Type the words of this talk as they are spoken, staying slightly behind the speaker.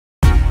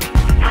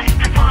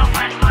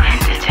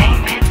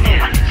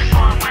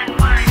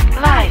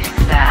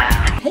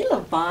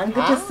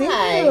Yvonne. Good to see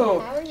you.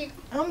 How are you?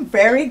 I'm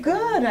very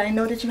good. I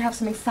know that you have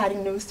some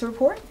exciting news to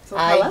report. So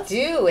tell us. I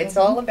do. It's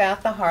all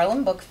about the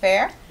Harlem Book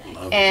Fair.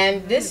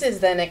 And this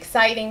is an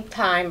exciting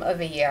time of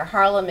the year.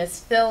 Harlem is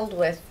filled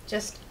with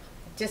just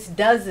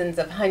dozens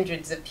of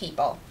hundreds of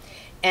people.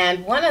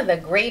 And one of the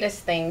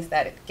greatest things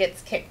that it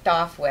gets kicked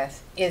off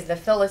with is the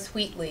Phillis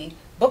Wheatley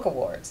Book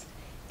Awards.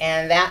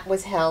 And that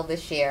was held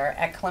this year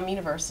at Columbia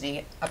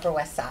University, Upper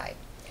West Side.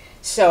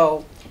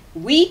 So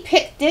we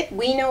picked it.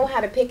 We know how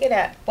to pick it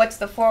at What's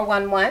the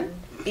 411?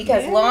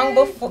 Because long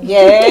before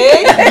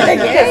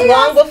because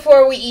long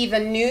before we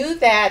even knew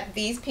that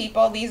these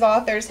people, these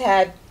authors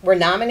were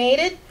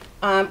nominated,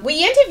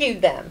 we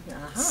interviewed them.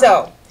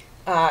 So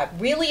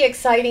really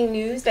exciting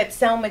news that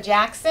Selma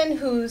Jackson,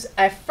 who's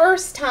a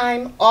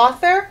first-time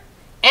author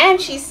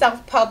and she's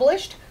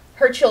self-published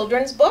her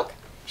children's book,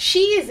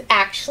 she is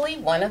actually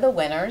one of the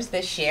winners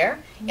this year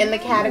in the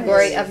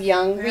category of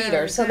young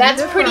readers. So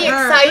that's pretty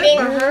exciting.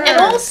 And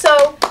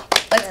also,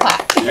 let's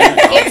clap.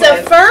 It's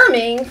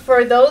affirming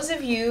for those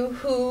of you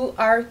who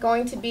are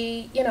going to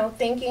be,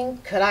 thinking,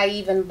 could I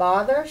even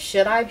bother?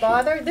 Should I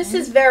bother? This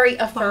is very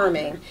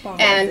affirming.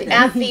 And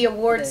at the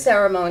award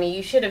ceremony,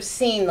 you should have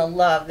seen the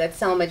love that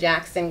Selma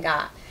Jackson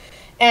got.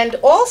 And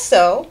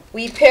also,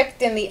 we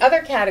picked in the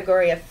other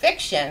category of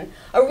fiction,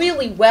 a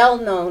really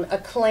well-known,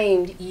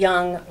 acclaimed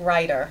young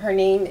writer. Her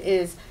name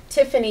is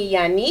Tiphanie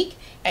Yanique,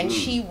 and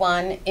she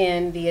won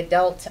in the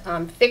adult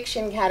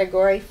fiction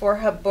category for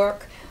her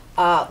book,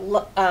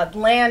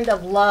 Land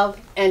of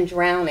Love and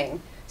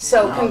Drowning.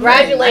 So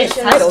congratulations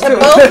to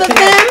both of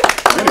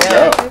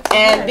them.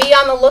 And be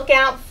on the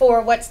lookout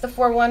for What's the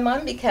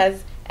 411,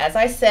 because as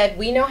I said,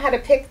 we know how to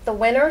pick the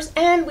winners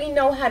and we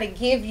know how to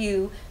give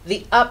you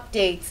the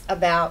updates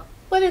about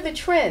what are the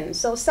trends.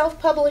 So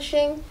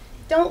self-publishing,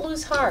 don't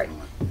lose heart.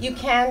 You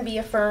can be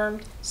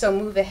affirmed, so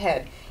move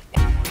ahead.